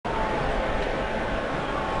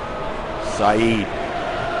Saeed.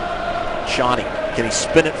 Shawnee, can he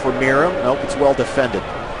spin it for Miram? Nope, it's well defended.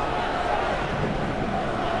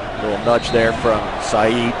 Little nudge there from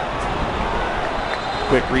Saeed.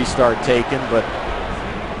 Quick restart taken, but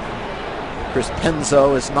Chris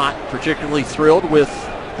Penzo is not particularly thrilled with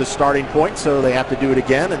the starting point, so they have to do it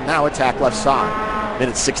again, and now attack left side.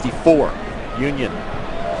 Minute 64. Union.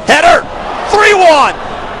 Header!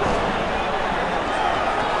 3-1!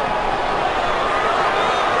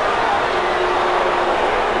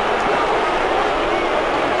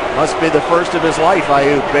 Must be the first of his life,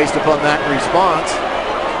 Ayuk, based upon that response.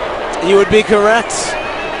 You would be correct,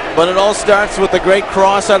 but it all starts with a great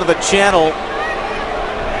cross out of the channel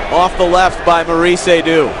off the left by Maurice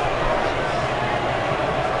Edu.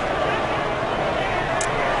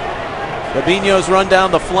 Fabinho's run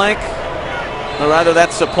down the flank, or rather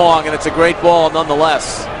that's Sapong, and it's a great ball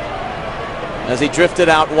nonetheless. As he drifted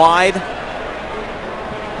out wide.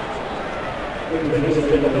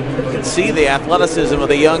 You can see the athleticism of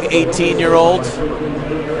the young 18-year-old.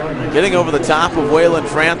 Getting over the top of Waylon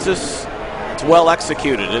Francis. It's well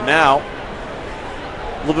executed, and now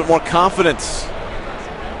a little bit more confidence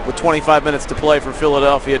with 25 minutes to play for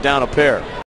Philadelphia, down a pair.